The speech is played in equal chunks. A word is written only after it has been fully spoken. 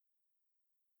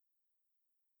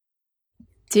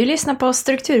Du lyssnar på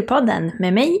Strukturpodden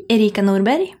med mig, Erika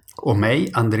Norberg. Och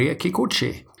mig, André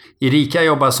Kikuchi. Erika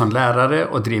jobbar som lärare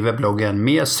och driver bloggen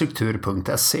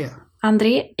medstruktur.se.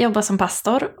 André jobbar som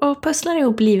pastor och pusslar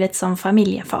ihop livet som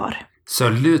familjefar. Så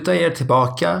luta er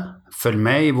tillbaka, följ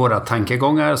med i våra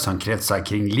tankegångar som kretsar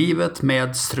kring livet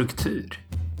med struktur.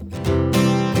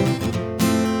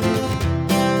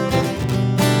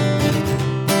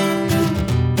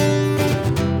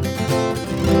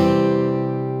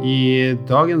 I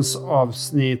dagens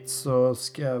avsnitt så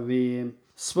ska vi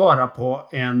svara på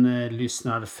en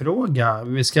lyssnarfråga.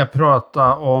 Vi ska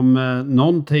prata om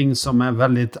någonting som är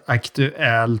väldigt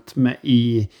aktuellt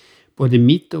i både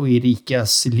mitt och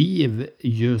Erikas liv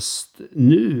just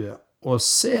nu. Och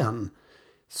sen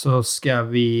så ska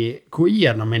vi gå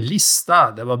igenom en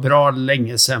lista. Det var bra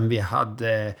länge sedan vi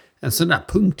hade en sån där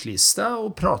punktlista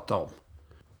att prata om.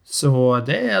 Så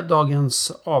det är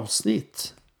dagens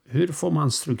avsnitt. Hur får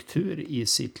man struktur i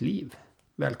sitt liv?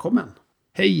 Välkommen!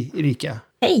 Hej Erika!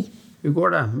 Hej! Hur går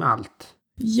det med allt?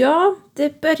 Ja,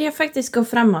 det börjar faktiskt gå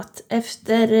framåt.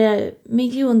 Efter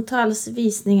miljontals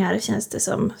visningar känns det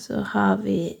som så har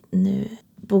vi nu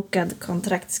bokad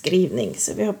kontraktskrivning.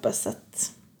 Så vi hoppas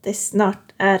att det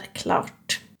snart är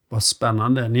klart. Vad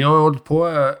spännande! Ni har hållit på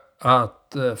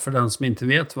att, för den som inte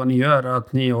vet vad ni gör,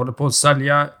 att ni håller på att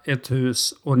sälja ett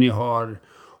hus och ni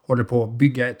håller på att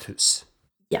bygga ett hus.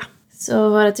 Ja, så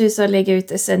vårt hus har legat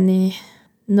ute sedan i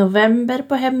november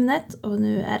på Hemnet och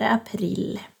nu är det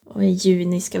april. Och i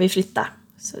juni ska vi flytta.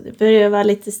 Så det börjar vara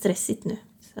lite stressigt nu.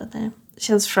 Så det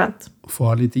känns skönt. Få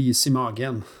ha lite is i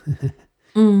magen.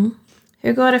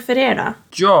 Hur går det för er då?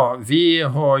 Ja, vi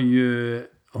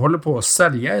håller på att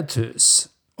sälja ett hus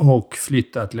och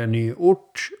flytta till en ny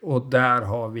ort. Och där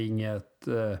har vi inget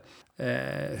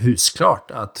hus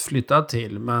klart att flytta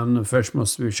till. Men först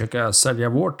måste vi försöka sälja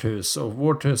vårt hus. Och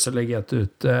vårt hus har legat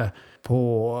ute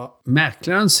på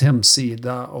mäklarens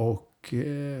hemsida och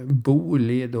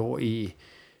Booli då i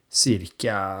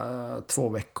cirka 2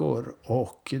 veckor.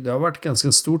 Och det har varit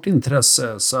ganska stort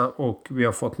intresse och vi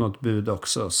har fått något bud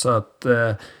också. Så att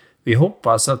vi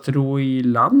hoppas att ro i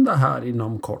land här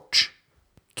inom kort.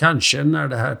 Kanske när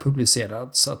det här publiceras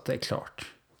så att det är klart.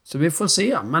 Så vi får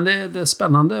se, men det är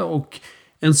spännande och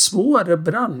en svår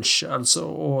bransch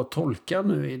alltså att tolka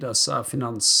nu i dessa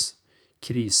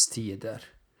finanskristider.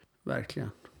 Verkligen.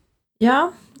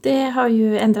 Ja, det har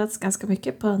ju ändrats ganska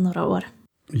mycket på några år.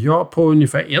 Ja, på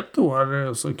ungefär 1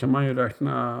 år så kan man ju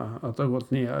räkna att det har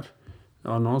gått ner.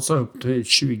 Ja, någon sa upp till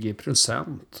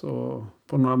 20%. Och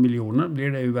på några miljoner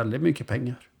blir det ju väldigt mycket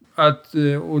pengar.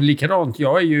 Och likadant,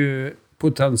 jag är ju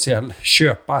potentiell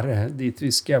köpare dit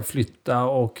vi ska flytta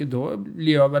och då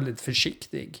blir jag väldigt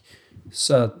försiktig.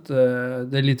 Så att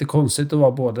det är lite konstigt att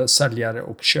vara både säljare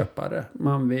och köpare.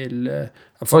 Man vill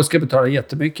att folk ska betala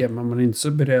jättemycket men man är inte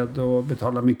så beredd att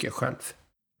betala mycket själv.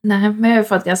 Nej, men jag har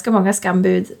fått ganska många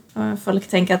skambud. Folk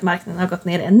tänker att marknaden har gått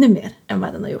ner ännu mer än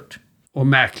vad den har gjort. Och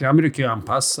mäklaren brukar ju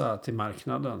anpassa till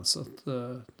marknaden. Så att,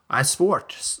 det är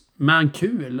svårt. Men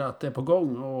kul att det är på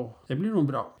gång och det blir nog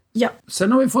bra. Ja.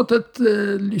 Sen har vi fått ett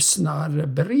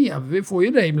lyssnarbrev. Vi får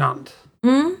ju det ibland.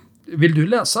 Vill du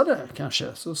läsa det kanske?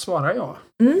 Så svarar jag.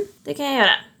 Det kan jag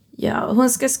göra. Ja, hon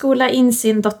ska skola in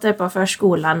sin dotter på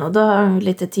förskolan och då har hon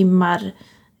lite timmar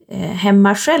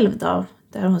hemma själv då.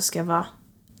 Där hon ska vara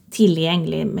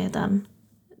tillgänglig medan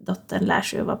dottern lär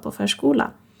sig att vara på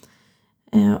förskolan.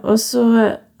 Och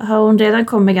så har hon redan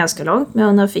kommit ganska långt med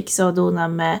hon har fixat och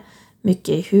donat med mycket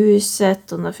i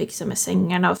huset. Hon har fixat med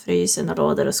sängarna och frysen och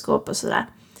lådor och skåp och sådär.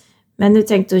 Men nu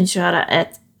tänkte hon köra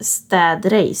ett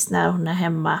städrace när hon är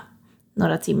hemma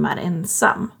några timmar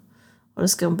ensam. Och då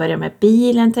ska hon börja med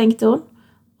bilen tänkte hon.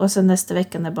 Och sen nästa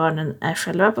vecka när barnen är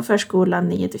själva på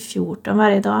förskolan 9-14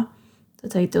 varje dag. Då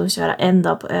tänkte hon köra en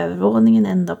dag på övervåningen,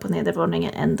 en dag på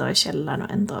nedervåningen, en dag i källaren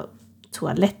och en dag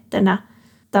toaletterna.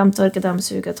 Dammtorka,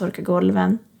 dammsuga, torka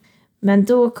golven. Men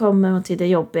då kommer hon till det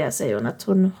jobbiga, säger hon. Att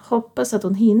hon hoppas att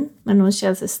hon hinner, men hon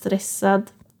känner sig stressad.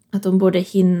 Att hon borde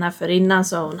hinna, för innan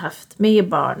så har hon haft med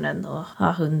barnen och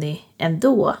har hunnit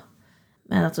ändå.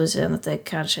 Men att hon känner att det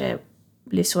kanske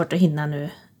blir svårt att hinna nu,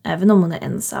 även om hon är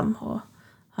ensam och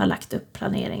har lagt upp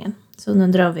planeringen. Så hon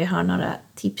undrar om vi har några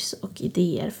tips och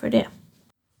idéer för det.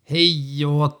 Hej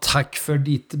och tack för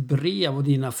ditt brev och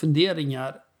dina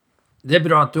funderingar. Det är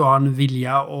bra att du har en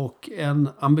vilja och en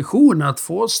ambition att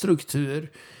få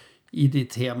struktur i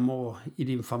ditt hem och i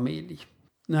din familj.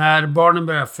 När barnen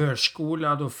börjar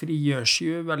förskola då frigörs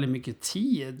ju väldigt mycket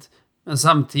tid. Men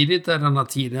samtidigt är den här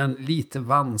tiden lite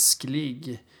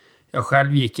vansklig. Jag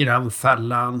själv gick i den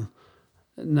fällan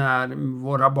när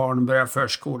våra barn börjar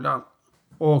förskolan.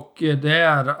 Och det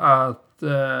är att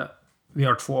Vi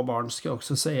har 2 barn, ska jag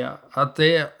också säga. Att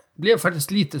det blev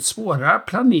faktiskt lite svårare att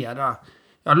planera.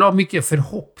 Jag la mycket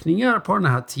förhoppningar på den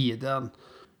här tiden.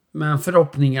 Men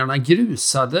förhoppningarna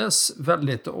grusades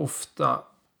väldigt ofta.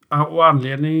 Och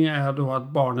anledningen är då att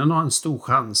barnen har en stor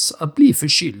chans att bli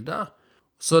förkylda.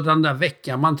 Så den där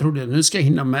veckan man trodde nu ska jag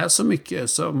hinna med så mycket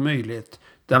som möjligt.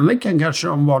 Den veckan kanske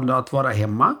de valde att vara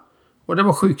hemma. Och det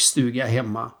var sjukstuga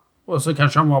hemma. Och så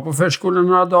kanske de var på förskolan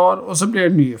några dagar. Och så blev det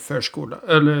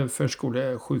en ny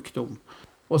förskolesjukdom.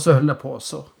 Och så höll det på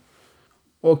så.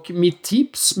 Och mitt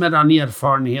tips med den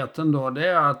erfarenheten då, det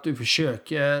är att du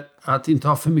försöker att inte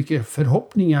ha för mycket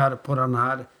förhoppningar på den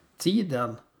här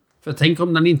tiden. För tänk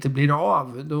om den inte blir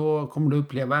av, då kommer du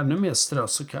uppleva ännu mer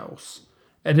stress och kaos.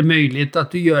 Är det möjligt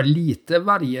att du gör lite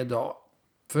varje dag?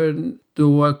 För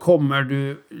då kommer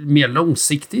du mer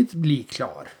långsiktigt bli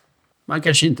klar. Man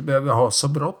kanske inte behöver ha så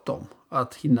bråttom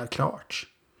att hinna klart.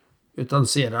 Utan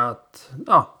ser att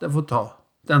det får ta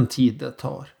den tid det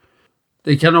tar.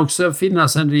 Det kan också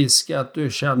finnas en risk att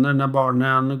du känner när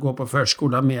barnen går på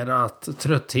förskola mer att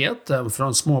tröttheten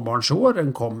från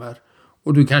småbarnsåren kommer.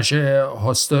 Och du kanske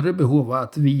har större behov av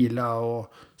att vila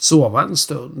och sova en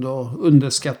stund. Och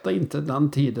underskatta inte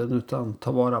den tiden utan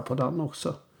ta vara på den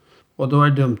också. Och då är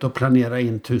det dumt att planera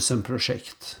in 1000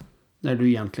 projekt när du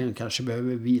egentligen kanske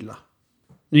behöver vila.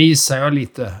 Nu gissar jag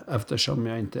lite eftersom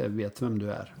jag inte vet vem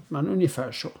du är. Men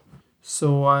ungefär så.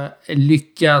 Så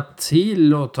lycka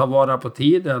till och ta vara på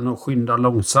tiden och skynda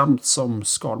långsamt som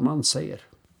Skalman säger.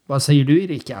 Vad säger du,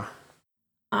 Erika?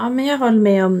 Ja, men jag håller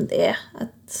med om det.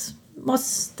 Att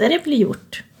måste det bli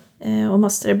gjort? Och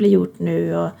måste det bli gjort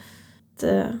nu? Och att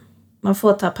man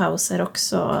får ta pauser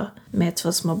också. Med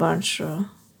 2 små barn så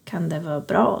kan det vara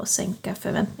bra att sänka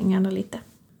förväntningarna lite.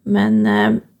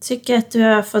 Men tycker att du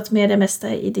har fått med det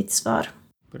mesta i ditt svar.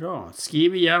 Bra.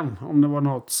 Skriv igen om det var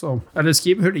något som... Eller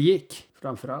skriv hur det gick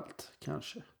framförallt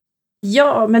kanske.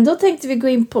 Ja, men då tänkte vi gå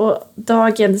in på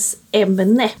dagens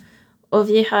ämne. Och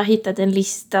vi har hittat en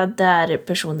lista där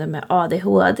personer med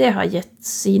ADHD har gett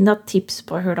sina tips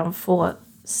på hur de får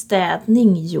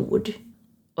städning gjord.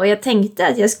 Och jag tänkte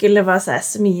att jag skulle vara så här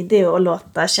smidig och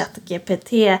låta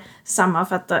ChatGPT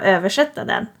sammanfatta och översätta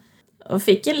den. Och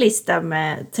fick en lista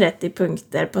med 30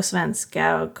 punkter på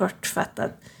svenska och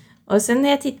kortfattat. Och sen när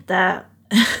jag tittade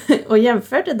och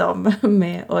jämförde dem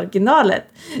med originalet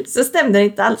så stämde det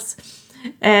inte alls.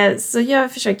 Så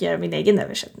jag försöker göra min egen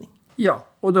översättning. Ja,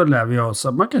 och då lär vi oss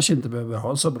att man kanske inte behöver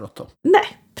ha så bråttom. Nej,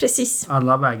 precis.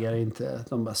 Alla vägar är inte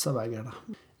de bästa vägarna.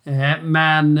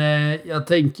 Men jag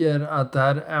tänker att det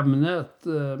här ämnet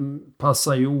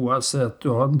passar ju oavsett du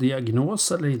har en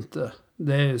diagnos eller inte.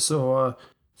 Det är så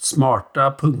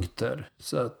smarta punkter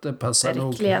så att det passar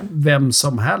nog vem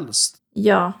som helst.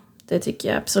 Ja, det tycker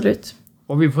jag absolut.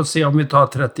 Och vi får se om vi tar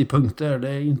 30 punkter, det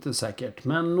är inte säkert.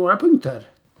 Men några punkter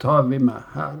tar vi med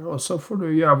här och så får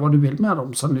du göra vad du vill med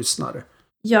dem som lyssnare.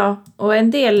 Ja, och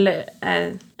en del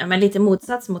är lite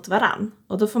motsats mot varann.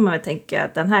 Och då får man väl tänka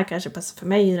att den här kanske passar för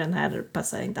mig, den här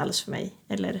passar inte alls för mig.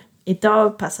 Eller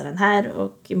idag passar den här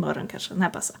och imorgon kanske den här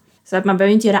passar. Så att man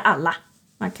behöver inte göra alla.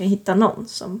 Man kan hitta någon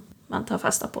som man tar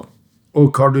fasta på.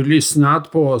 Och har du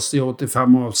lyssnat på oss i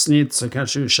 85 avsnitt så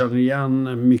kanske du känner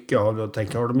igen mycket av det och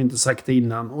tänker, har de inte sagt det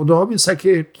innan? Och då har vi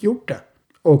säkert gjort det.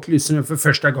 Och lyssnar du för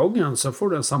första gången så får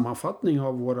du en sammanfattning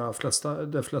av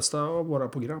de flesta av våra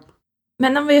program.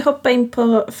 Men om vi hoppar in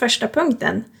på första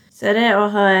punkten så är det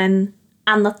att ha en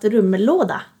annat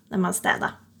rumlåda när man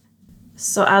städar.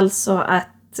 Så alltså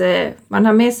att man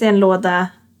har med sig en låda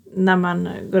när man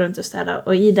går runt och städar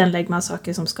och i den lägger man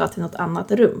saker som ska till något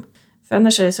annat rum. För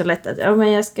annars är det så lätt att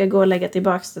jag ska gå och lägga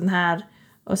tillbaka den här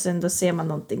och sen då ser man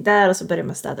någonting där och så börjar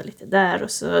man städa lite där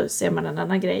och så ser man en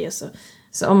annan grej. Och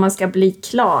så om man ska bli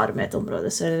klar med ett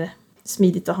område så är det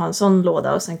smidigt att ha en sån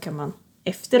låda och sen kan man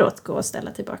efteråt gå och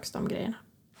ställa tillbaka de grejerna.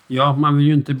 Ja, man vill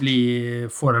ju inte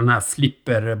få den här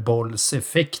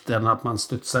flipperbollseffekten att man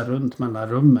studsar runt mellan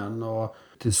rummen och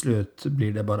till slut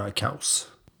blir det bara kaos.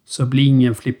 Så blir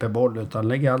ingen flipperboll utan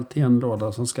lägg allt i en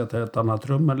låda som ska till ett annat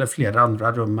rum eller flera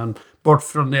andra rum, men bort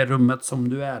från det rummet som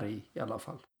du är i alla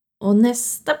fall. Och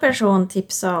nästa person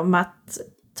tipsar om att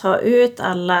ta ut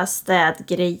alla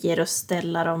städgrejer och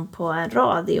ställa dem på en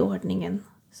rad i ordningen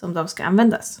som de ska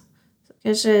användas. Så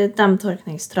kanske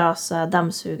dammtorkningstrasa,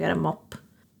 dammsugare, mopp.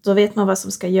 Då vet man vad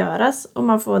som ska göras och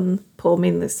man får en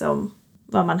påminnelse om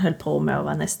vad man höll på med och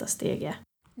vad nästa steg är.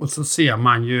 Och så ser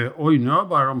man ju, nu har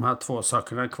bara de här 2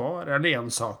 sakerna kvar. Eller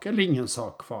en sak eller ingen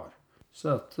sak kvar. Så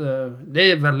att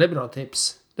det är väldigt bra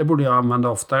tips. Det borde jag använda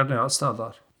oftare när jag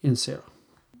städar, inser jag.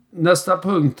 Nästa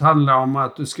punkt handlar om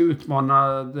att du ska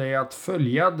utmana dig att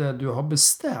följa det du har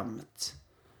bestämt.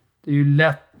 Det är ju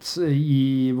lätt lätt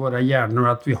i våra hjärnor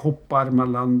att vi hoppar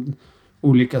mellan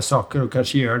olika saker och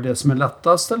kanske gör det som är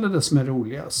lättast eller det som är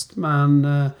roligast. Men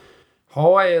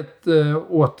ha ett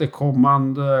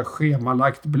återkommande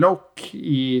schemalagt block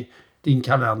i din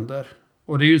kalender.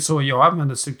 Och det är ju så jag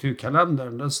använder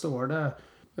strukturkalendern. Där står det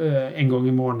en gång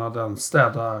i månaden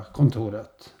städa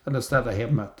kontoret. Eller städa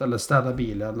hemmet. Eller städa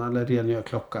bilen. Eller rengöra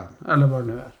klockan. Eller vad det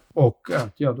nu är. Och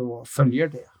att jag då följer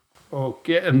det. Och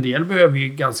en del behöver ju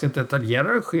ganska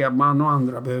detaljerade scheman. Och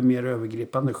andra behöver mer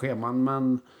övergripande scheman.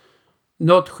 Men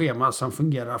något schema som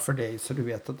fungerar för dig så du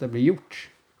vet att det blir gjort.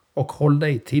 Och håll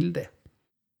dig till det.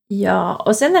 Ja,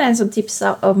 och sen är det en som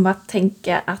tipsar om att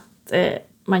tänka att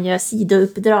man gör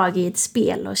sidouppdrag i ett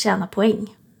spel och tjänar poäng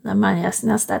när man gör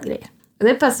sina städgrejer. Och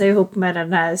det passar ihop med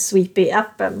den här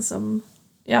Sweepy-appen som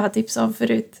jag har tipsat om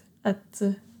förut. Att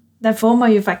där får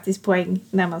man ju faktiskt poäng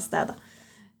när man städar.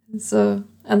 Så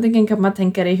antingen kan man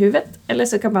tänka det i huvudet eller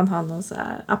så kan man ha någon sån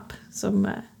här app som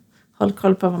håller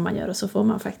koll på vad man gör och så får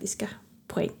man faktiska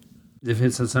poäng. Det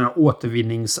finns en sån här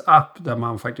återvinningsapp där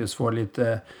man faktiskt får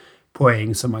lite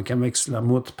poäng som man kan växla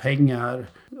mot pengar.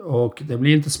 Och det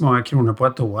blir inte så många kronor på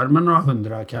ett år, men några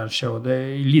 100 kanske. Och det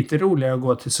är lite roligare att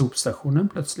gå till sopstationen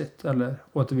plötsligt, eller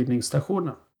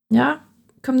återvinningsstationen. Ja,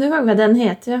 kom du ihåg vad den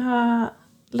heter? Jag har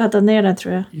laddat ner den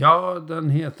tror jag. Ja, den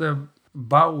heter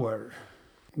Bauer.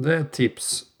 Det är ett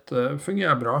tips. Det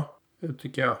fungerar bra, det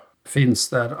tycker jag. Finns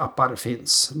där appar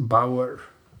finns. Bauer.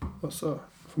 Och så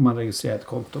får man registrera ett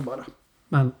konto bara.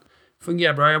 Men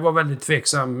fungerar bra. Jag var väldigt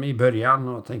tveksam i början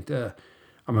och tänkte,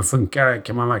 ja men funkar det?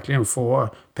 Kan man verkligen få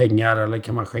pengar eller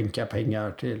kan man skänka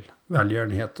pengar till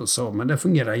välgörenhet och så? Men det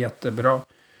fungerar jättebra.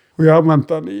 Och jag har använt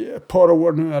den i ett par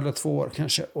år nu, eller 2 år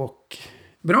kanske. Och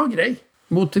bra grej.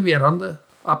 Motiverande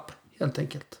app, helt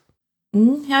enkelt.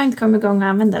 Jag har inte kommit igång och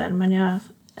använda den, men jag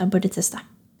borde testa.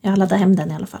 Jag har laddat hem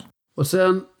den i alla fall. Och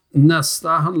sen nästa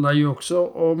handlar ju också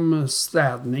om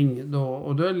städning då.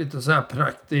 Och då är det lite så här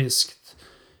praktiskt.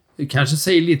 Det kanske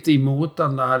säger lite emot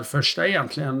den där första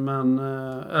egentligen, men,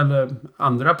 eller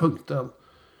andra punkten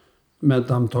med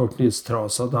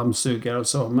dammtorkningstrasa, dammsugare och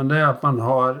så. Men det är att man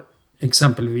har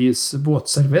exempelvis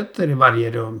våtservetter i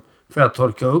varje rum för att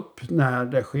torka upp när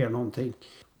det sker någonting.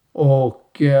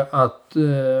 Och att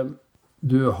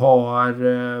du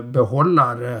har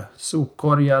behållare,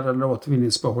 sopkorgar eller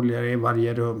återvinningsbehållare i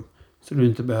varje rum. Så du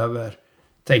inte behöver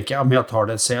tänka om jag tar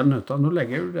det sen, utan då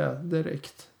lägger du det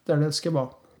direkt där det ska vara.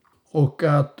 Och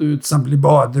att du till exempel i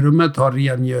badrummet har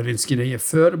rengöringsgrejer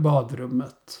för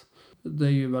badrummet. Det är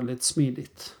ju väldigt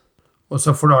smidigt. Och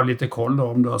så får du ha lite koll då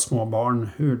om du har små barn.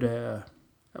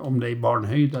 Om det är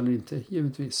barnhöjd eller inte,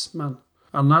 givetvis. Men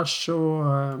annars så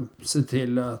se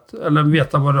till att, eller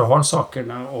veta var du har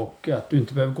sakerna och att du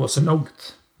inte behöver gå så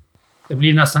långt. Det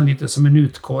blir nästan lite som en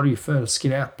utkorg för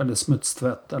skräp eller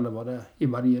smutstvätt eller vad det är i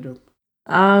varje rum.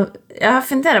 Ja, jag har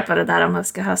funderat på det där om man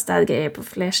ska ha städgrejer på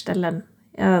fler ställen.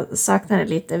 Jag saknar det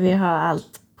lite. Vi har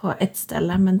allt på ett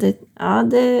ställe. Men det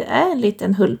är en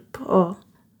liten hulp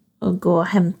att gå och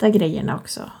hämta grejerna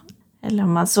också. Eller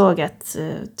om man såg att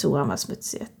toan var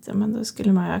smutsig. Men då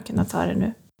skulle man ju kunna ta det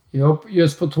nu. Ja,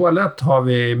 just på toalett har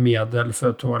vi medel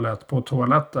för toalett på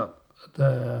toaletten. Det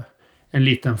är en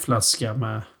liten flaska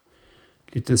med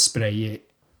lite spray i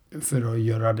för att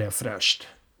göra det fräscht.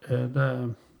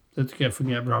 Det tycker jag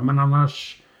fungerar bra. Men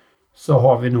annars så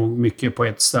har vi nog mycket på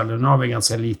ett ställe. Nu har vi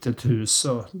ganska litet hus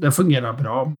så det fungerar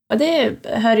bra. Och det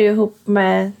hör ju ihop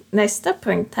med nästa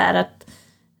punkt här. Att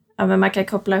men man kan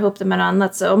koppla ihop det med något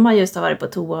annat. Så om man just har varit på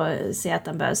toa och ser att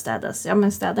den behöver städas. Ja,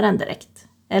 men städa den direkt.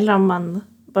 Eller om man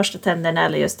borstar tänderna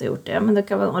eller just har gjort det. Ja, men då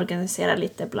kan man organisera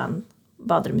lite bland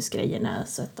badrumsgrejerna.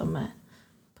 Så att de är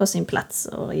på sin plats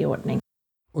och i ordning.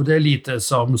 Och det är lite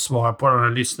som svar på den här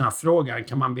lyssnarfrågan.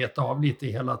 Kan man beta av lite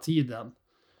hela tiden?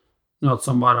 Något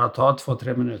som bara tar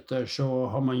 2-3 minuter så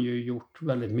har man ju gjort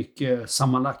väldigt mycket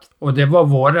sammanlagt. Och det var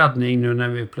vår räddning nu när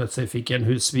vi plötsligt fick en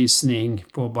husvisning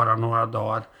på bara några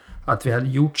dagar. Att vi hade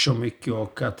gjort så mycket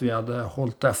och att vi hade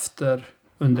hållit efter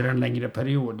under en längre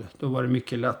period. Då var det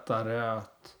mycket lättare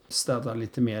att städa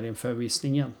lite mer inför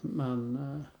visningen. Men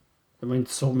det var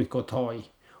inte så mycket att ta i.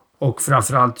 Och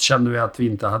framförallt kände vi att vi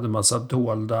inte hade massa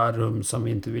dolda rum som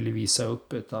vi inte ville visa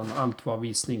upp. Utan allt var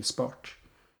visningsbart.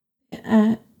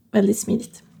 Väldigt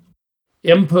smidigt.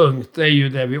 En punkt är ju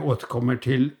det vi återkommer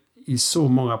till i så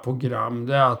många program.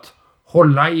 Det är att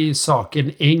hålla i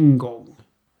saken en gång.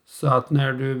 Så att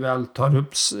när du väl tar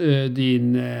upp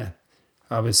din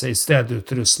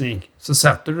städutrustning så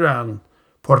sätter du den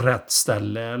på rätt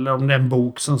ställe. Eller om det är en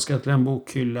bok som ska till en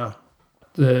bokhylla.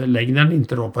 Lägg den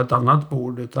inte då på ett annat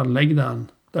bord utan lägg den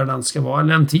där den ska vara.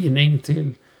 Eller en tidning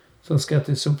som ska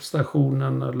till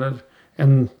sopstationen eller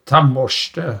en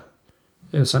tandborste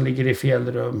som ligger i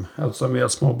fel rum. Eftersom vi har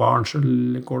små barn så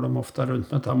går de ofta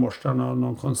runt med tandborstarna av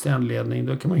någon konstig anledning.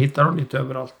 Då kan man hitta dem lite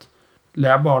överallt.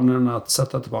 Lär barnen att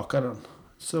sätta tillbaka den.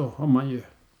 Så har man ju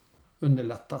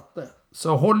underlättat det.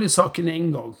 Så håll i saken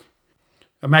en gång.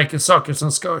 Jag märker saker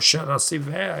som ska köras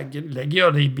iväg. Lägger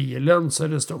jag det i bilen så är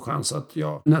det stor chans att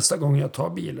jag nästa gång jag tar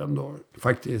bilen då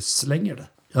faktiskt slänger det.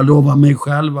 Jag lovar mig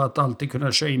själv att alltid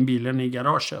kunna köra in bilen i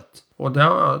garaget. Och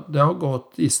det har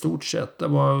gått i stort sett. Det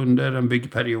var under en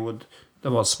byggperiod. Det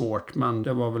var svårt men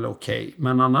det var väl okej.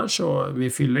 Men annars så vi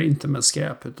fyller inte med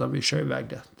skräp utan vi kör iväg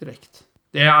det direkt.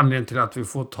 Det är anledningen till att vi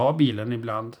får ta bilen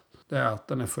ibland. Det är att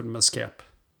den är full med skräp.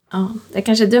 Ja, det är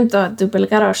kanske dumt att ha ett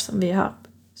dubbelgarage som vi har.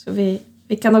 Så vi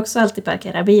kan också alltid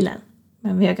parkera bilen.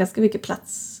 Men vi har ganska mycket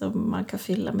plats som man kan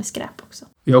fylla med skräp också.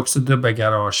 Vi har också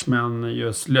dubbelgarage men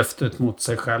just löftet mot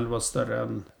sig själv var större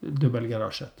än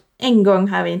dubbelgaraget. En gång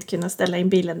har vi inte kunnat ställa in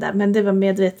bilen där. Men det var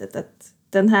medvetet att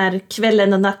den här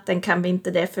kvällen och natten kan vi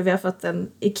inte det. För vi har fått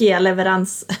en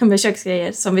IKEA-leverans med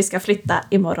köksgrejer som vi ska flytta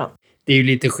imorgon. Det är ju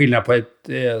lite skillnad på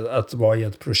att vara i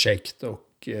ett projekt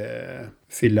och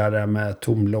fylla det med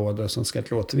tomlådor som ska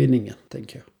till återvinningen,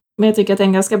 tänker jag. Men jag tycker att det är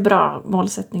en ganska bra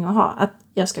målsättning att ha. Att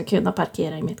jag ska kunna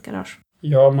parkera i mitt garage.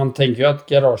 Ja, man tänker ju att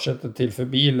garaget är till för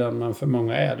bilen. Men för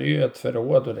många är det ju ett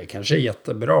förråd. Och det kanske är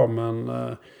jättebra. Men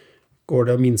går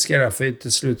det att minska det? För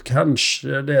till slut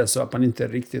kanske det är så att man inte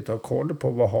riktigt har koll på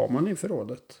vad har man i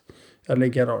förrådet. Eller i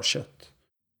garaget.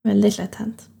 Väldigt lätt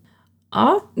hänt.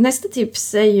 Ja, nästa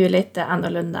tips är ju lite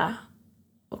annorlunda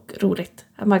och roligt.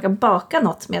 Att man kan baka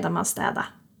något medan man städar.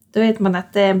 Då vet man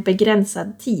att det är en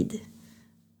begränsad tid.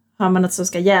 Har man något som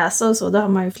ska jäsa och så, då har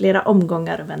man ju flera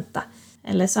omgångar att vänta.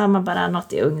 Eller så har man bara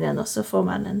något i ugnen och så får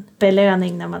man en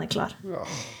belöning när man är klar. Ja,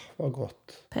 vad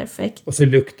gott. Perfekt. Och så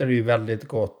luktar det ju väldigt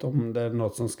gott om det är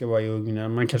något som ska vara i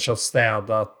ugnen. Man kanske har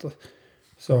städat.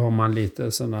 Så har man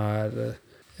lite sån här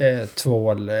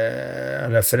tvål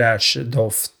eller fräsch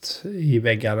doft i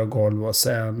väggar och golv. Och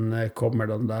sen kommer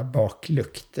den där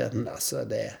baklukten. Alltså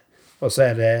och så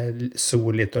är det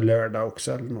soligt och lördag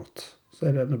också eller något. Så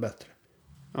är det ännu bättre.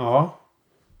 Ja,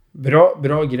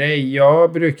 bra grej.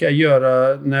 Jag brukar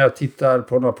göra när jag tittar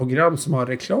på några program som har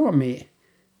reklam i.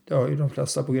 Det har ju de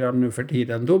flesta program nu för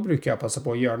tiden. Då brukar jag passa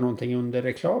på att göra någonting under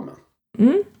reklamen.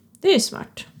 Det är ju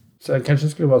smart. Sen kanske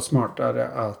skulle vara smartare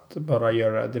att bara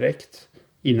göra det direkt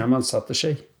innan man sätter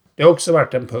sig. Det har också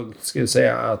varit en punkt, ska jag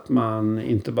säga, att man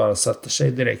inte bara sätter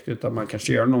sig direkt utan man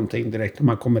kanske gör någonting direkt när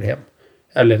man kommer hem.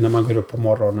 Eller när man går upp på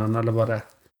morgonen eller vad det är.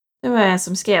 Det var en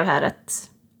som skrev här att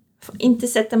jag får inte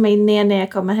sätta mig ner när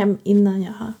jag kommer hem innan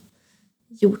jag har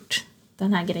gjort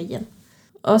den här grejen.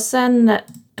 Och sen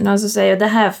någon som säger, det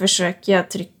här försöker jag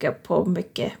trycka på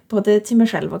mycket, både till mig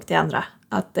själv och till andra.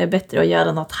 Att det är bättre att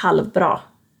göra något halvbra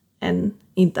än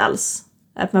inte alls.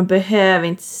 Att man behöver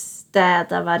inte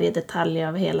städa varje detalj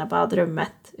av hela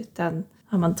badrummet. Utan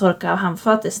har man torkat av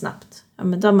handfatet snabbt, ja,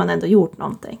 men då har man ändå gjort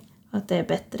någonting. Att det är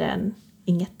bättre än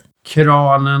inget.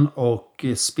 Kranen och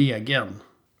spegeln.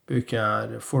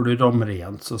 Får du dem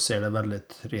rent så ser det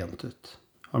väldigt rent ut.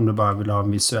 Om du bara vill ha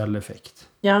en visuell effekt.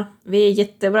 Ja, vi är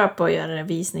jättebra på att göra det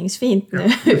visningsfint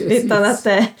nu. Ja, utan att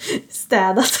det är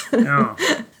städat. Ja.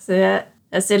 Så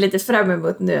jag ser lite fram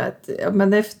emot nu att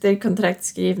men efter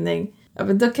kontraktskrivning,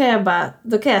 men då kan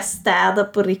jag städa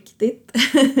på riktigt.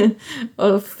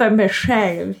 Och för mig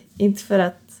själv. Inte för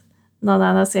att någon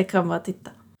annan ska komma och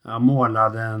titta. Jag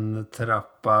målade en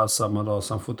trappa samma dag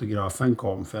som fotografen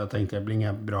kom. För jag tänkte det blir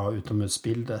inga bra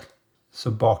utomhusbilder.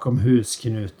 Så bakom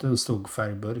husknuten stod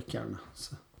färgburkarna.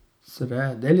 Så det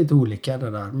är lite olika det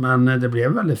där. Men det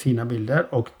blev väldigt fina bilder.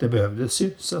 Och det behövdes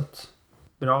ju. Så att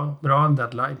bra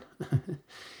deadline.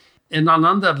 En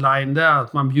annan deadline är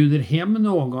att man bjuder hem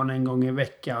någon en gång i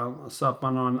veckan. Så att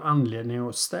man har en anledning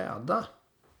att städa.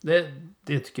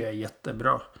 Det tycker jag är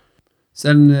jättebra.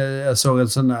 Sen jag såg en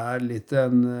sån där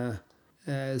liten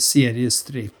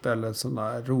seriestripp eller en sån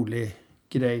där rolig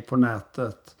grej på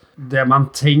nätet. Det man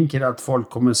tänker att folk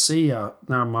kommer se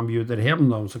när man bjuder hem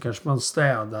dem, så kanske man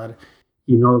städar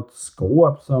i något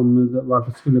skåp.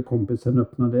 Varför skulle kompisen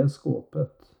öppna det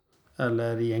skåpet?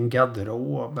 Eller i en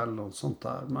garderob eller något sånt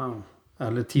där.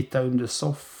 Eller titta under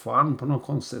soffan på något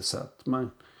konstigt sätt.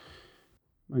 Man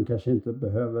kanske inte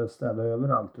behöver städa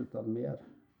överallt utan mer.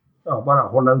 Ja, bara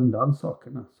hålla undan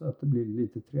sakerna så att det blir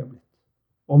lite trevligt.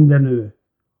 Om det nu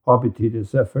har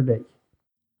betydelse för dig.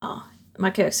 Ja,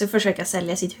 man kan ju också försöka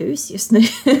sälja sitt hus just nu.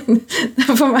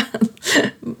 Där får man...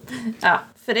 Ja,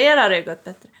 för er har det gått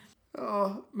bättre.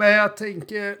 Ja, men jag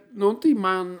tänker, någonting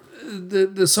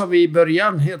det sa vi i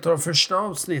början, heter de första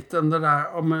avsnitten, det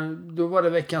där, då var det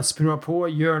veckans prova på,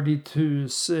 gör ditt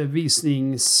hus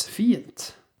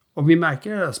visningsfint. Och vi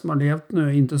märker det som har levt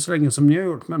nu, inte så länge som ni har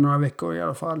gjort, men några veckor i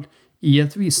alla fall, i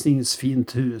ett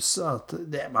visningsfint hus, att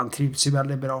man trivs ju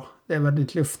väldigt bra. Det är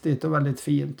väldigt luftigt och väldigt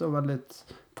fint och väldigt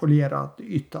polerad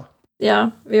yta.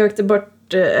 Ja, vi åkte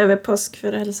bort över påsk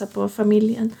för att hälsa på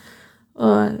familjen.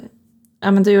 Och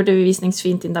ja, men då gjorde vi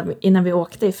visningsfint innan vi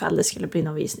åkte, ifall det skulle bli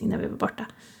någon visning när vi var borta.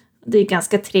 Det är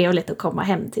ganska trevligt att komma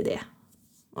hem till det,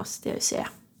 måste jag ju säga.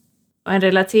 Och en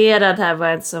relaterad här var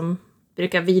en som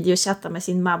brukar videochatta med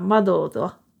sin mamma då och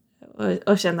då.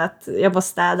 Och känna att jag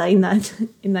måste städa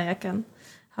innan jag kan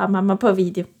ha mamma på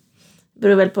video. Det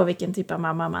beror väl på vilken typ av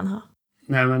mamma man har.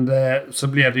 Nej, men så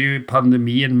blev det ju i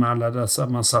pandemin med alla dessa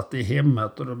man satt i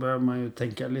hemmet. Och då börjar man ju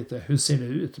tänka lite, hur ser det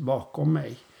ut bakom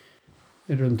mig?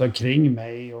 Runt omkring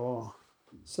mig och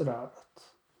sådär.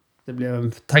 Det blev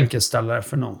en tankeställare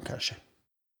för någon kanske.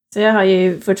 Så jag har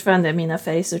ju fortfarande mina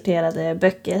färgsorterade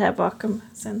böcker här bakom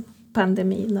sen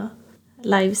pandemin och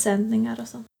livesändningar och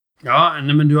sånt. Ja,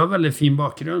 nej, men du har väldigt fin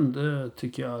bakgrund,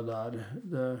 tycker jag där.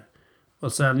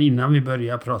 Och sen innan vi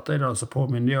började prata idag så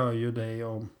påminner jag ju dig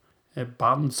om ett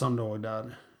band som låg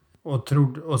där.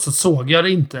 Och så såg jag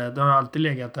det inte. Det har alltid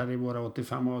legat där i våra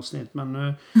 85 avsnitt. Men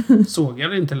nu såg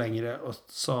jag det inte längre och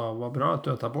sa vad bra att du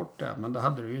har tagit bort det. Men det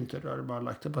hade du ju inte. Du hade bara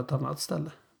lagt det på ett annat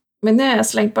ställe. Men nu har jag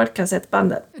slängt bort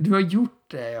kassettbandet. Du har gjort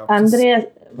det, ja. André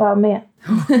var med.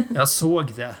 Jag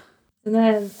såg det. Det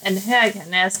är en hög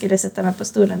här när jag skulle sätta mig på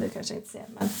stolen. Du kanske inte ser.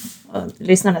 Men, och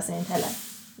lyssnarna ser inte heller.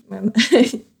 Men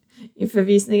inför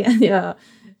visningen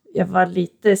jag var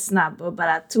lite snabb och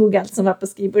bara tog allt som var på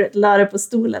skrivbordet, la det på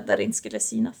stolen där det inte skulle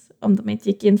synas. Om de inte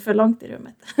gick in för långt i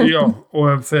rummet. Ja,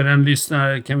 och för en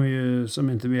lyssnare kan vi ju, som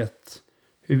inte vet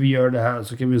hur vi gör det här,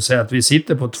 så kan vi säga att vi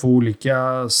sitter på 2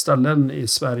 olika ställen i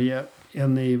Sverige.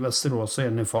 En i Västerås och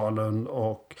en i Falun.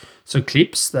 Och så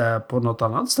klipps det på något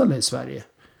annat ställe i Sverige.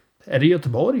 Är det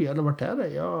Göteborg eller vart är det?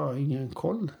 Jag har ingen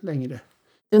koll längre.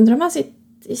 Undrar om man sitter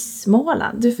i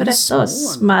Småland. Du får rätta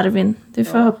oss, Marvin. Du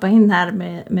får hoppa in här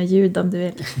med ljud om du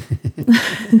vill.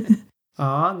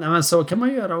 Ja, nej, men så kan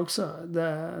man göra också.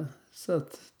 Så att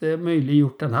det är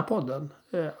möjliggjort den här podden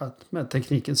med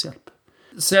teknikens hjälp.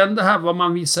 Sen det här vad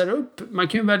man visar upp. Man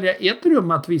kan ju välja ett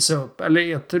rum att visa upp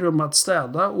eller ett rum att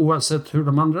städa oavsett hur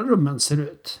de andra rummen ser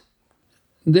ut.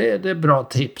 Det är bra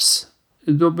tips.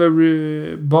 Då behöver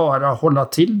du bara hålla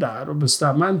till där och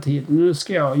bestämma en tid. Nu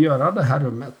ska jag göra det här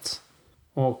rummet.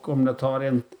 Och om det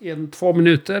tar 2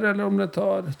 minuter eller om det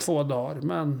tar 2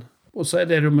 dagar. Och så är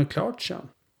det rummet klart sen.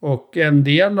 Och en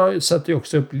del sätter ju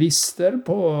också upp lister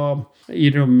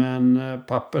i rummen,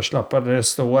 papperslappar där det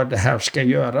står det här ska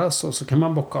göras. Och så kan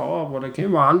man bocka av. Och det kan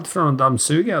ju vara allt från att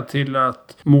dammsuga till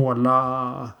att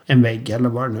måla en vägg eller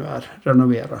vad det nu är.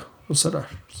 Renovera och sådär.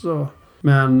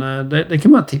 Men det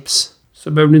kan vara tips.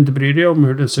 Så behöver du inte bry dig om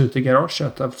hur det ser ut i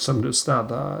garaget eftersom du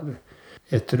städar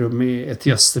ett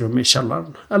gästrum i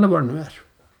källaren. Eller vad det nu är.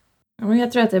 Ja,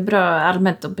 jag tror att det är bra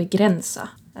allmänt att begränsa.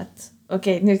 Att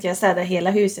okej, nu ska jag städa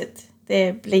hela huset.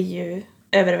 Det blir ju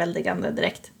överväldigande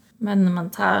direkt. Men när man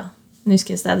nu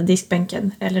ska jag städa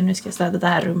diskbänken. Eller nu ska jag städa det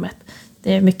här rummet.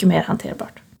 Det är mycket mer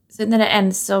hanterbart. Sen är det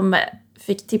en som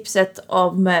fick tipset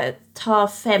om ta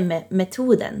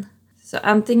 5-metoden. Så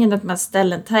antingen att man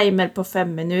ställer en timer på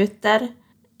 5 minuter.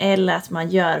 Eller att man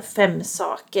gör 5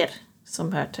 saker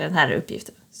som hör till den här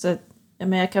uppgiften. Så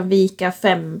jag kan vika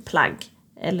 5 plagg.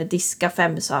 Eller diska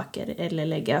 5 saker. Eller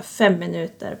lägga 5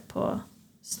 minuter på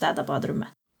städa badrummet.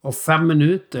 Och 5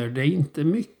 minuter, det är inte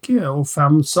mycket. Och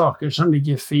 5 saker som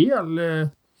ligger fel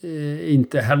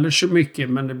inte heller så mycket.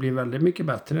 Men det blir väldigt mycket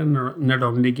bättre när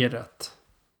de ligger rätt.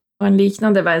 Och en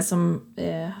liknande var en som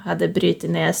hade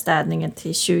brytit ner städningen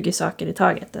till 20 saker i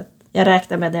taget. Jag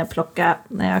räknar med när jag plockar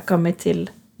när jag kommer till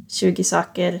 20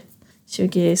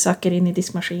 saker in i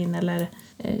diskmaskin eller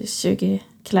 20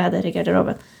 kläder i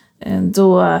garderoben.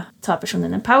 Då tar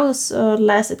personen en paus och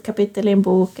läser ett kapitel i en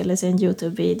bok eller ser en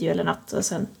YouTube-video eller något. Och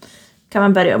sen kan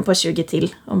man börja om på 20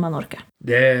 till om man orkar.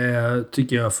 Det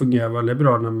tycker jag fungerar väldigt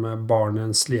bra med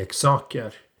barnens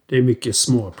leksaker. Det är mycket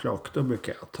småplock. Då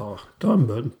brukar jag ta en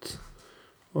bunt.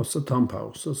 Och så ta en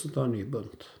paus och så ta en ny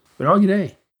bunt. Bra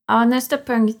grej. Ja, nästa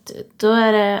punkt. Då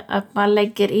är det att man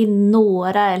lägger in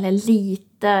några eller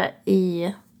lite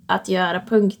i att göra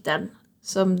punkten.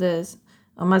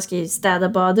 Om man ska städa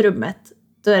badrummet.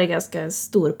 Då är det ganska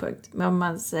stor punkt. Men om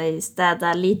man säger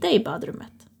städa lite i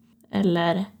badrummet.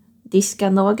 Eller diska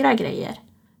några grejer.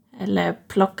 Eller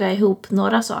plocka ihop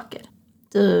några saker.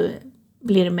 Då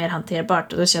blir det mer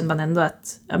hanterbart. Och då känner man ändå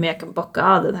att jag kan bocka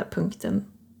av den här punkten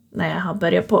när jag har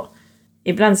börjat på.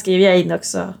 Ibland skriver jag in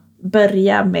också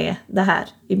börja med det här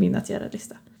i min att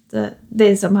göra-lista. Det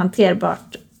är som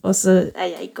hanterbart och så är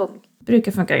jag igång. Det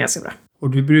brukar funka ganska bra. Och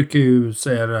du brukar ju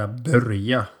säga det här,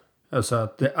 börja. Alltså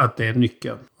att det är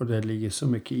nyckeln. Och det ligger så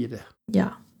mycket i det. Ja.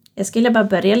 Jag skulle bara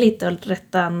börja lite och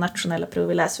rätta nationella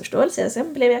prov i läsförståelse.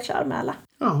 Sen blev jag klar med alla.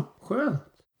 Ja, skönt.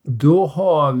 Då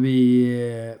har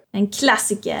vi... En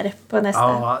klassiker på nästa.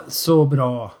 Ja, så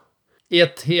bra.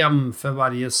 Ett hem för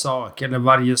varje sak. Eller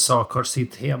varje sak har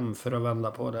sitt hem, för att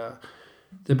vända på det.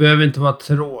 Det behöver inte vara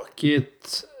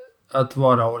tråkigt att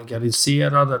vara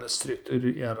organiserad eller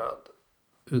strukturerad.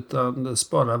 Utan det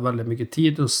sparar väldigt mycket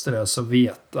tid och stress att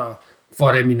veta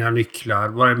var är mina nycklar,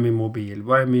 var är min mobil,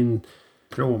 var är min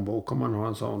plånbok om man har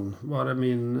en sån. Var är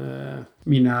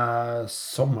mina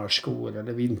sommarskor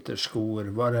eller vinterskor,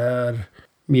 var är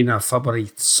mina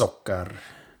favoritsockar.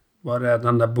 Var är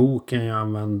den där boken jag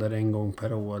använder en gång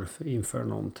per år inför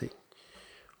någonting.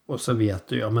 Och så vet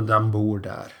du, ja men den bor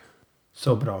där.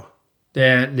 Så bra. Det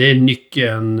är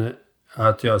nyckeln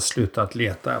att jag har slutat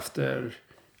leta efter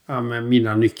med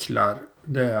mina nycklar.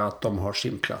 Det är att de har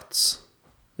sin plats.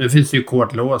 Nu finns det ju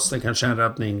kodlås. Det kanske är en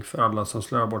räddning för alla som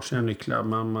slår bort sina nycklar.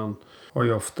 Men man har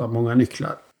ju ofta många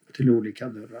nycklar till olika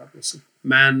dörrar. Och så.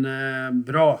 Men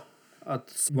bra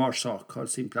att var sak har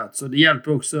sin plats. Och det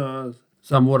hjälper också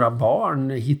som våra barn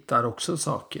hittar också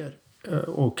saker.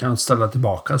 Och kan ställa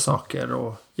tillbaka saker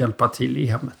och hjälpa till i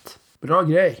hemmet. Bra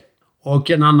grej.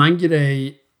 Och en annan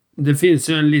grej. Det finns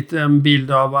ju en liten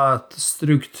bild av att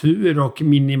struktur och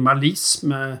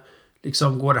minimalism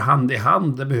liksom går hand i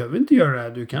hand. Det behöver inte göra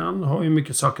det. Du kan ha hur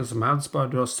mycket saker som helst bara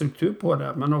du har struktur på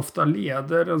det. Men ofta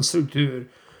leder en struktur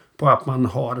på att man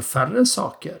har färre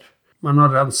saker. Man har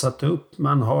rensat upp,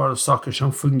 man har saker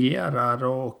som fungerar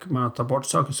och man tar bort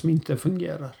saker som inte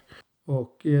fungerar.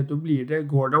 Och då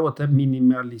går det åt det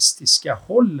minimalistiska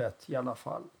hållet i alla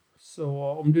fall. Så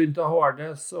om du inte har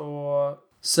det så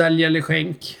sälj eller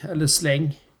skänk eller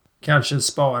släng. Kanske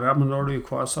spara, men då har du ju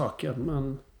kvar saker.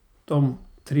 Men de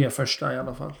 3 första i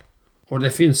alla fall. Och det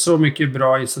finns så mycket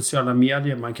bra i sociala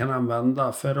medier man kan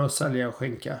använda för att sälja och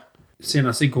skänka.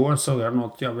 Senast igår såg jag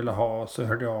något jag ville ha och så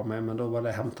hörde jag av mig, men då var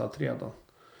det hämtat redan.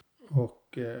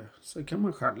 Och så kan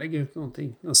man själv lägga ut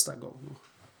någonting nästa gång.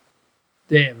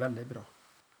 Det är väldigt bra.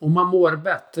 Och man mår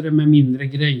bättre med mindre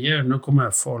grejer. Nu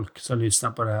kommer folk som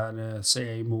lyssnar på det här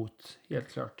säga emot,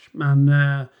 helt klart. Men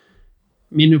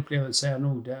min upplevelse är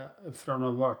nog det från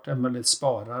att ha varit en väldigt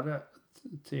sparare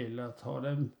till att ha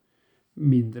det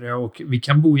mindre. Och vi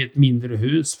kan bo i ett mindre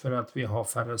hus för att vi har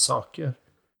färre saker.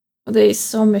 Och det är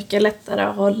så mycket lättare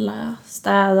att hålla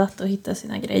städat och hitta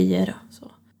sina grejer och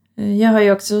så. Jag har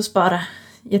ju också sparat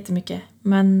jättemycket.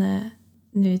 Men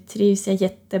nu trivs jag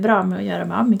jättebra med att göra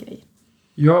mig av med grejer.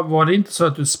 Ja, var det inte så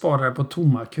att du sparade på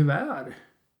tomma kuvert?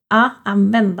 Ja,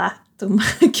 använda tomma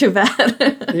kuvert.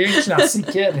 Det är en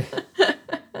klassiker.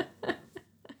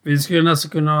 Vi skulle nästan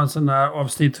kunna ha en sån här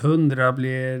avsnitt 100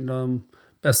 blir de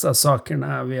bästa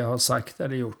sakerna vi har sagt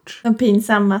eller gjort. De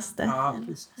pinsammaste. Ja,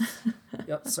 precis.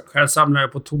 Själv samlar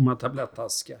jag på tomma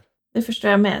tablettaskar. Det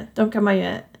förstår jag med. De kan man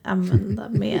ju använda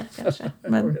mer kanske.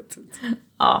 Men,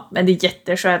 ja, men det är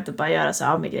jätteskönt att bara göra sig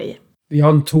av med grejer. Vi har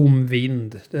en tom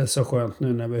vind. Det är så skönt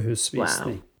nu när vi har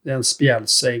husvisning. Wow. Det är en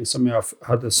spjälsäng som jag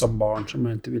hade som barn som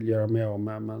jag inte vill göra mig av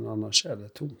med. Men annars är det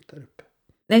tomt där uppe.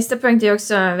 Nästa punkt är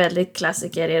också en väldigt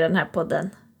klassiker i den här podden.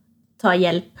 Ta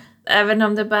hjälp. Även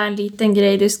om det bara är en liten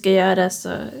grej du ska göra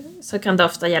så kan det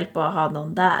ofta hjälpa att ha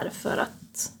någon där för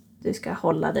att du ska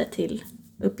hålla det till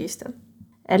uppgiften.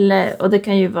 Och det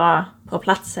kan ju vara på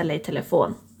plats eller i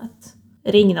telefon. Att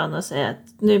ring någon och säga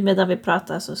att nu medan vi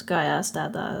pratar så ska jag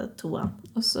städa toan.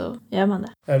 Och så gör man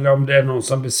det. Eller om det är någon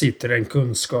som besitter en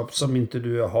kunskap som inte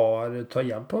du har, ta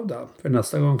hjälp av den. För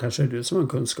nästa gång kanske det är du som har en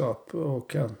kunskap och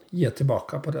kan ge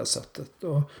tillbaka på det sättet.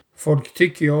 Och folk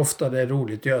tycker ju ofta det är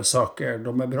roligt att göra saker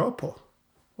de är bra på.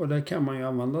 Och det kan man ju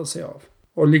använda sig av.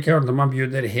 Och likadant när man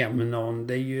bjuder hem någon,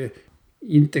 det är ju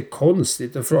inte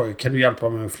konstigt att fråga, kan du hjälpa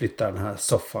mig att flytta den här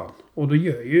soffan? Och då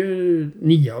gör ju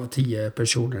 9 av 10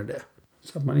 personer det.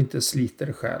 Så att man inte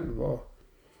sliter själv och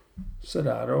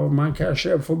sådär. Och man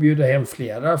kanske får bjuda hem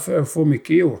flera för att få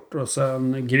mycket gjort. Och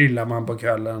sen grillar man på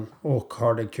kvällen och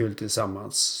har det kul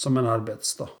tillsammans som en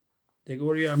arbetsdag. Det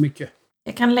går att göra mycket.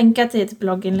 Jag kan länka till ett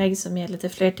blogginlägg som ger lite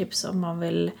fler tips om man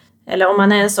vill. Eller om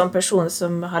man är en sån person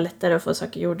som har lättare att få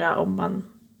saker gjorda om man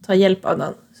tar hjälp av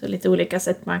någon. Så lite olika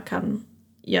sätt man kan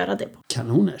göra det på.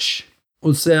 Kanoners.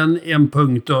 Och sen en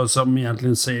punkt då som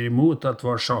egentligen säger emot att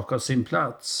var sak har sin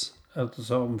plats.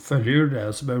 Eftersom följer du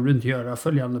det så behöver du inte göra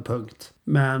följande punkt.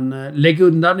 Men lägg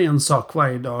undan en sak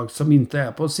varje dag som inte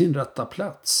är på sin rätta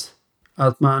plats.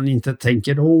 Att man inte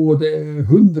tänker, det är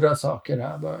 100 saker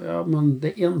här. Ja, men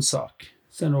det är en sak.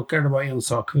 Sen råkar det vara en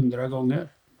sak 100 gånger.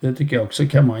 Det tycker jag också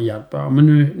kan vara en hjälp. Ja, men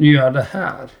nu gör jag det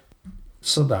här.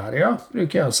 Sådär ja,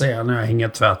 brukar jag säga när jag hänger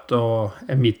tvätt och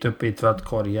är mitt uppe i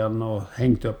tvättkorgen och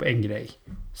hängt upp en grej.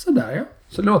 Sådär ja.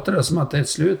 Så låter det som att det är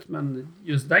slut, men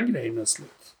just den grejen är slut.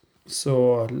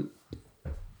 Så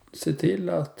se till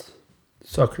att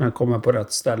sakerna kommer på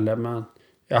rätt ställe. Men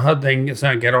jag hade en sån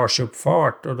här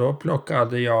garageuppfart och då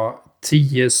plockade jag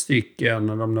 10 stycken,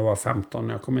 eller om det var 15,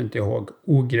 jag kommer inte ihåg,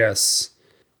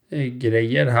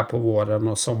 ogräsgrejer här på våren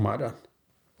och sommaren.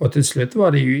 Och till slut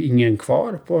var det ju ingen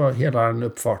kvar på hela den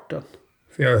uppfarten.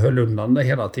 För jag höll undan det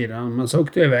hela tiden. Men så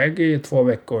åkte jag iväg i 2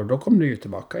 veckor, då kom det ju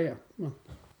tillbaka igen.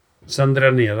 Sen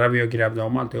dränerade vi och grävde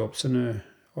om alltihop, så nu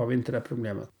har vi inte det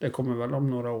problemet. Det kommer väl om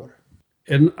några år.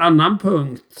 En annan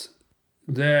punkt,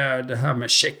 det är det här med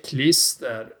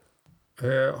checklistor.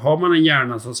 Har man en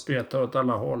hjärna som spretar åt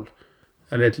alla håll,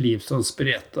 eller ett liv som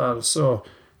spretar, så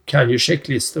kan ju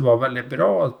checklistor vara väldigt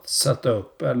bra att sätta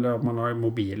upp. Eller om man har i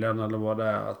mobilen eller vad det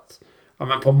är. Att, ja,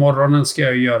 men på morgonen ska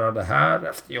jag göra det här,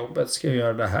 efter jobbet ska jag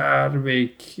göra det här, vid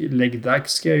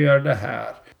läggdags ska jag göra det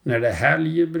här. När det är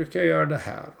helg brukar jag göra det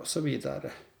här och så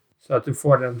vidare. Så att du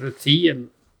får en rutin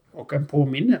och en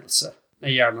påminnelse när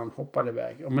hjärnan hoppar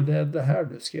iväg. Ja, men det är det här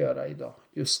du ska göra idag.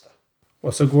 Just det.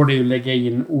 Och så går det ju att lägga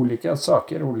in olika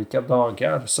saker, olika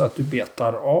dagar, så att du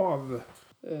betar av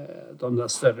de där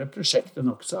större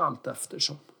projekten också allt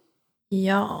eftersom.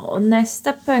 Ja, och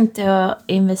nästa punkt är att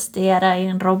investera i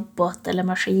en robot eller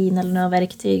maskin eller några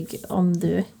verktyg om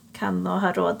du kan och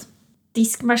har råd.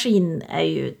 Diskmaskin är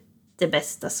ju det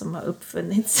bästa som har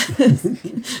uppfunnits.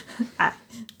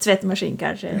 Tvättmaskin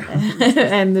kanske är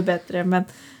ännu bättre, men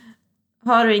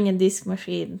har du ingen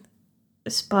diskmaskin,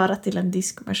 spara till en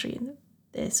diskmaskin.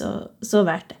 Det är så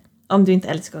värt det. Om du inte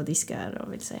älskar att diska, då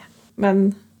vill säga.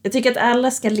 Men jag tycker att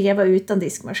alla ska leva utan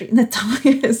diskmaskin ett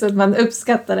tag, så att man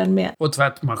uppskattar den mer. Och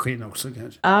tvättmaskin också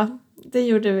kanske. Ja, det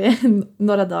gjorde vi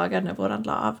några dagar när våran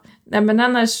la av. Nej, men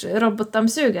annars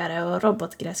robotdammsugare och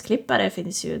robotgräsklippare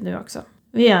finns ju nu också.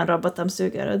 Vi har en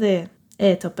robotdammsugare och det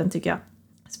är toppen tycker jag.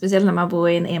 Speciellt när man bor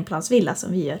i en enplansvilla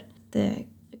som vi gör. Det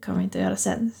kan vi inte göra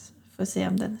sen. Får se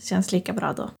om den känns lika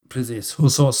bra då. Precis,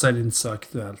 hos oss är det inte så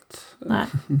aktuellt. Nej.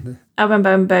 Ja,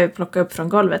 man börjar plocka upp från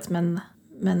golvet, men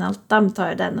allt damm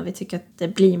tar den och vi tycker att det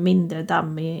blir mindre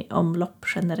damm i omlopp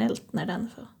generellt när den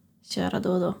får köra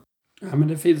då och då. Ja, men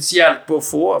det finns hjälp att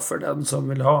få för den som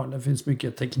vill ha. Det finns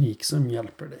mycket teknik som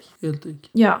hjälper dig. Helt enkelt.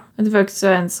 Ja, det var också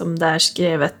en som där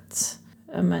skrev att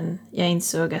jag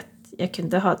insåg att jag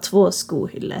kunde ha 2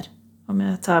 skohyllor. Om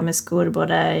jag tar med skor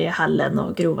både i hallen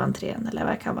och groventrén eller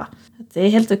vad det kan vara. Att det är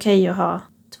helt okej att ha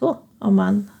 2 om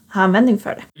man har användning för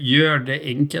det. Gör det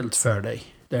enkelt för dig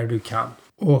där du kan.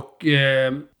 Och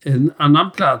en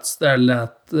annan plats där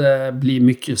det blir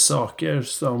mycket saker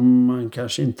som man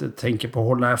kanske inte tänker på att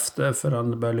hålla efter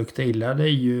förrän det börjar lukta illa, det är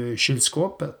ju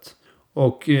kylskåpet.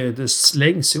 Och det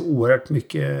slängs ju oerhört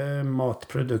mycket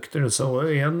matprodukter och så.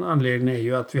 En anledning är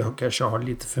ju att vi kanske har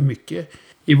lite för mycket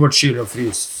i vårt kyl och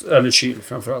frys, eller kyl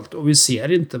framförallt. Och vi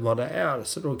ser inte vad det är,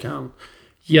 så då kan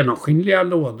genomskinliga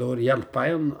lådor hjälpa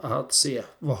en att se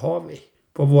vad har vi.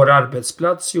 På vår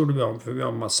arbetsplats gjorde vi om, för vi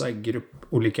har en massa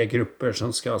olika grupper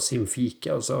som ska ha sin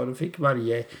fika. Och så fick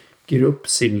varje grupp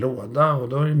sin låda. Och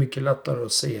då är det mycket lättare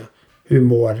att se hur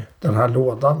mår den här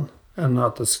lådan. Än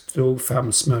att det stod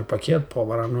 5 smörpaket på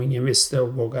varandra och ingen visste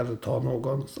och vågade ta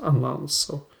någon annans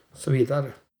och så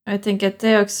vidare. Jag tänker att det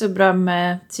är också bra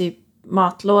med typ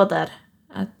matlådor.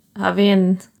 Att har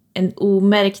vi en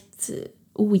omärkt,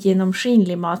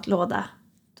 ogenomskinlig matlåda,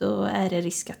 då är det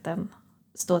risk att den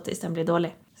står tills den blir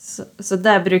dålig. Så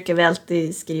där brukar vi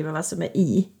alltid skriva vad som är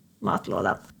i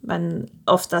matlådan. Men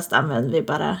oftast använder vi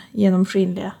bara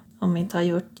genomskinliga. Om vi inte har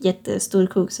gjort jättestor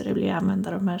kok så det blir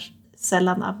använda de här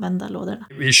sällan använda lådorna.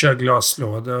 Vi kör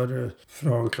glaslådor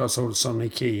från Clas Ohlson,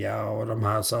 Ikea och de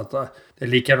här, så att det är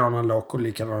likadana lock och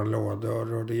likadana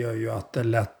lådor, och det gör ju att det är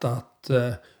lätt att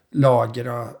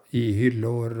lagra i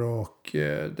hyllor och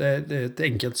det är ett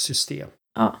enkelt system.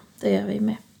 Ja, det gör vi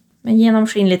med. Men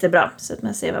genomskinligt är bra så att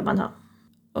man ser vad man har.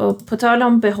 Och på tal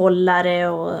om behållare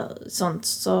och sånt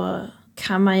så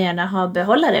kan man gärna ha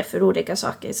behållare för olika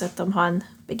saker så att de har en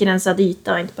begränsad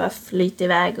yta och inte bara flyter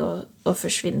iväg och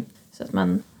försvinner. Så att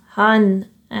man har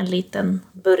en liten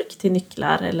burk till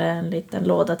nycklar eller en liten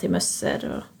låda till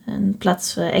mössor och en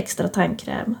plats för extra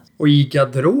tandkräm. Och i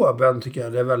garderoben tycker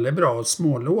jag det är väldigt bra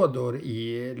små lådor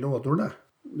i lådorna.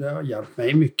 Det har hjälpt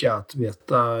mig mycket att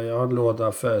veta. Jag har en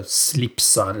låda för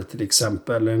slipsar till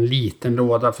exempel. En liten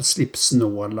låda för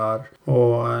slipsnålar.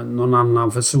 Och någon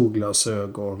annan för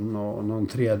solglasögon. Och någon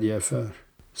tredje för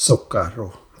sockar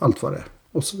och allt vad det är.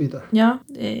 Och så vidare. Ja,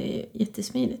 det är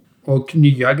jättesmidigt. Och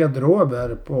nya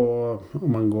garderober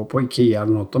om man går på Ikea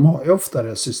eller något. De har ju ofta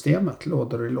det systemet.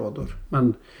 Lådor i lådor.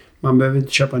 Men man behöver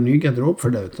inte köpa en ny garderob för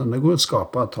det. Utan det går att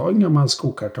skapa. Ta en gammal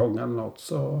skokartong eller något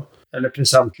så... Eller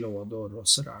presentlådor och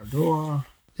sådär.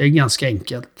 Det är ganska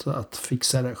enkelt att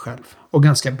fixa det själv. Och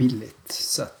ganska billigt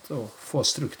sätt att få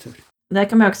struktur. Där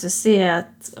kan man också se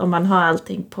att om man har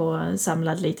allting på en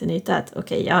samlad liten yta. Att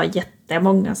okej, jag har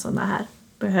jättemånga sådana här.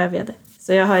 Behöver jag det?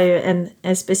 Så jag har ju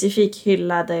en specifik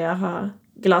hylla där jag har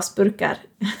glasburkar.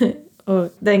 Och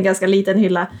det är en ganska liten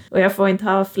hylla. Och jag får inte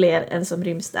ha fler än som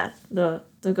ryms där. Då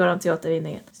går de till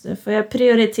återvinningen. Så då får jag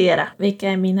prioritera. Vilka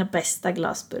är mina bästa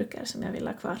glasburkar som jag vill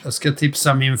ha kvar? Jag ska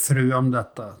tipsa min fru om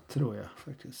detta, tror jag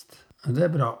faktiskt. Ja, det är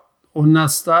bra. Och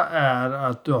nästa är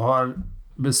att du har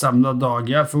bestämda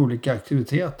dagar för olika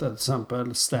aktiviteter. Till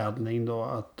exempel städning då.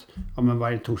 Att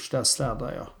varje torsdag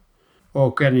städar jag.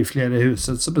 Och är ni fler i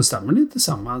huset så bestämmer ni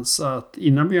tillsammans att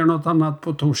innan vi gör något annat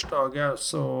på torsdagar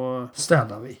så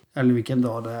städar vi. Eller vilken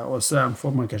dag det är. Och sen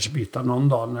får man kanske byta någon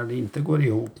dag när det inte går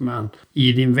ihop. Men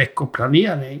i din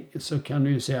veckoplanering så kan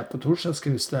du ju säga på torsdag ska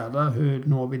vi städa. Hur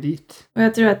når vi dit? Och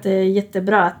jag tror att det är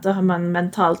jättebra att då har man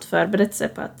mentalt förberett sig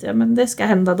på att det ska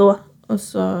hända då. Och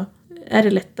så är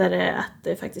det lättare att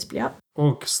det faktiskt blir av.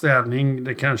 Och städning,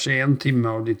 det kanske är 1 timme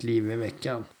av ditt liv i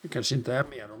veckan. Det kanske inte är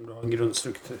mer om du har en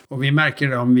grundstruktur. Och vi märker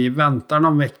det om vi väntar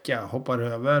någon vecka, hoppar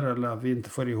över eller att vi inte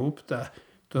får ihop det.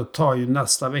 Då tar ju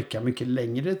nästa vecka mycket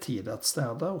längre tid att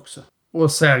städa också.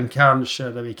 Och sen kanske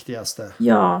det viktigaste.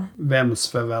 Ja. Vems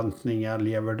förväntningar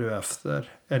lever du efter?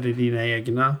 Är det dina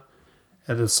egna?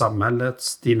 Är det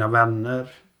samhällets? Dina vänner?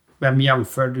 Vem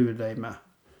jämför du dig med?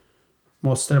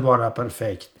 Måste det vara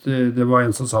perfekt? Det var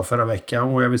en som sa förra veckan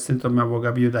och jag visste inte om jag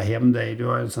vågar bjuda hem dig. Du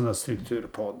har en sån här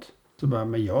strukturpodd. Så bara,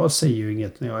 men jag säger ju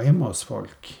inget när jag är hemma hos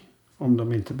folk. Om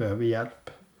de inte behöver hjälp.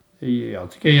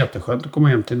 Jag tycker det är jätteskönt att komma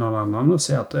hem till någon annan och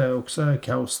säga att det också är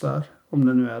kaos där. Om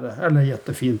det nu är det. Eller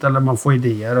jättefint. Eller man får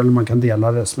idéer. Eller man kan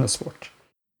dela det som är svårt.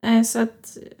 Så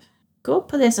att gå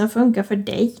på det som funkar för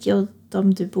dig och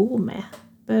de du bor med.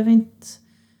 Behöver inte...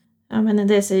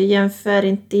 det så jämför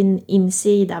inte din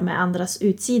insida med andras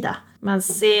utsida. Man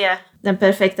ser den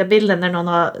perfekta bilden när någon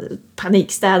har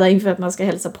panikstädat inför att man ska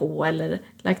hälsa på eller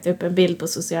lagt upp en bild på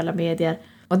sociala medier.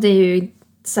 Och det är ju inte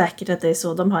säkert att det är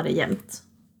så de har det jämt.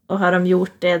 Och har de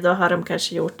gjort det, då har de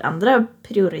kanske gjort andra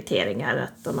prioriteringar.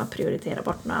 Att de har prioriterat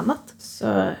bort något annat.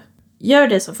 Så gör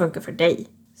det som funkar för dig.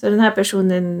 Så den här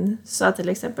personen sa till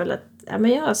exempel att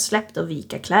jag har släppt att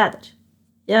vika kläder.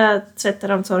 Jag tvättar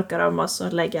dem, torkar dem och så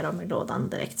lägger dem i lådan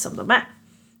direkt som de är.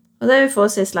 Och det får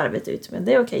se slarvigt ut, men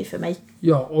det är okej för mig.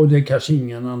 Ja, och det är kanske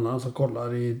ingen annan som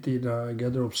kollar i dina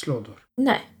garderobslådor.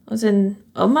 Nej, och sen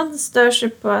om man stör sig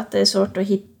på att det är svårt att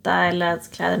hitta eller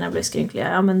att kläderna blir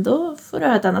skrynkliga, men då får du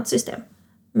ha ett annat system.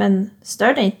 Men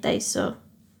stör det inte dig så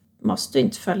måste du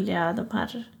inte följa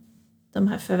de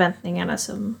här förväntningarna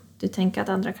som du tänker att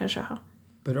andra kanske har.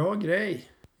 Bra grej.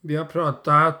 Vi har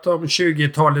pratat om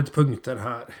 20-talet punkter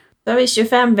här. Då har vi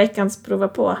 25 veckans prova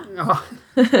på. Ja.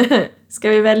 Ska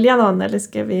vi välja någon eller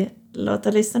ska vi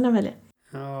låta lyssnarna välja?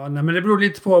 Ja, men det beror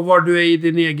lite på var du är i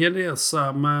din egen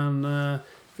resa. Men det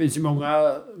finns ju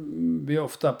många vi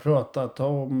ofta pratat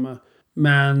om.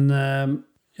 Men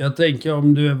jag tänker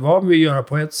om du är van vid att göra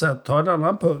på ett sätt, ta en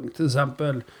annan punkt. Till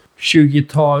exempel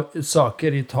 20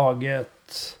 saker i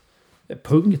taget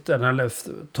punkten eller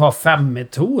ta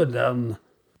 5-metoden.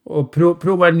 Och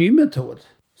prova en ny metod.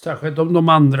 Särskilt om de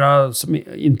andra som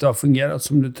inte har fungerat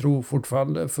som du tror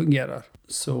fortfarande fungerar.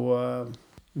 Så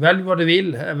välj vad du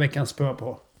vill är veckans pröva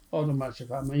på av de här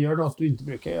 25. Men gör något du inte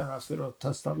brukar göra för att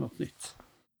testa något nytt.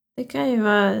 Det kan ju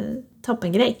vara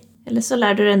toppengrej. Eller så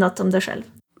lär du dig något om dig själv.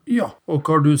 Ja, och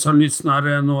har du som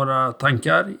lyssnare några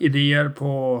tankar, idéer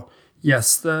på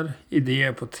gäster,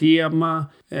 idéer på tema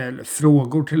eller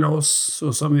frågor till oss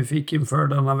så som vi fick inför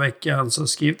denna veckan, så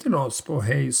skriv till oss på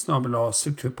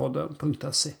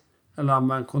hej@strukturpodden.se eller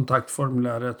använd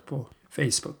kontaktformuläret på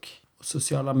Facebook och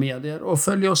sociala medier och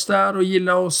följ oss där och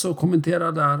gilla oss och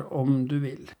kommentera där om du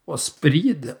vill. Och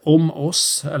sprid om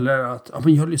oss eller att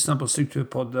jag lyssnar på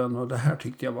Strukturpodden och det här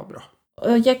tyckte jag var bra.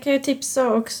 Och jag kan ju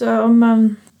tipsa också om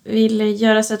man vill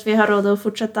göra så att vi har råd att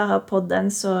fortsätta ha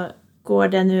podden, så går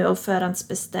det nu att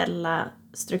förhandsbeställa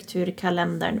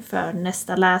strukturkalendern för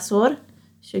nästa läsår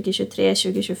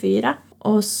 2023-2024.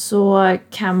 Och så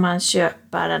kan man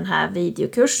köpa den här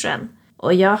videokursen.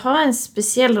 Och jag har en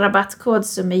speciell rabattkod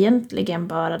som egentligen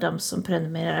bara de som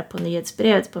prenumererar på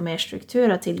nyhetsbrevet på Mer struktur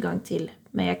har tillgång till.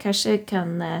 Men jag kanske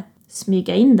kan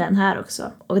smyga in den här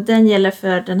också. Och den gäller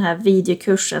för den här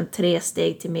videokursen 3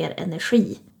 steg till mer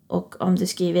energi. Och om du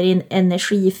skriver in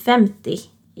energi50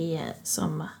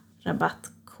 som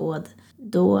rabattkod,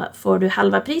 då får du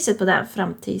halva priset på den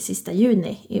fram till sista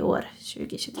juni i år,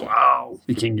 2023. Wow,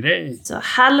 vilken grej! Så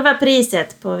halva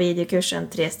priset på videokursen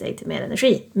 3 steg till mer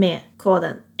energi med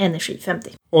koden energi50.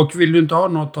 Och vill du inte ha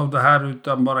något av det här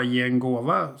utan bara ge en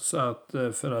gåva så att,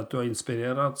 för att du har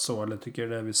inspirerat så eller tycker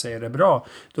det vi säger är bra,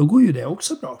 då går ju det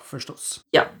också bra förstås.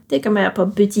 Ja, det kan man göra på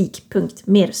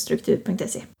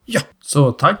butik.merstruktur.se. Ja,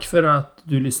 så tack för att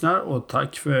du lyssnar och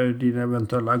tack för dina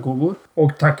eventuella gåvor.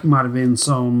 Och tack Marvin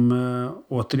som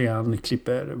återigen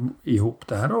klipper ihop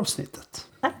det här avsnittet.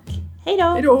 Tack, hej då!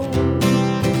 Hej då!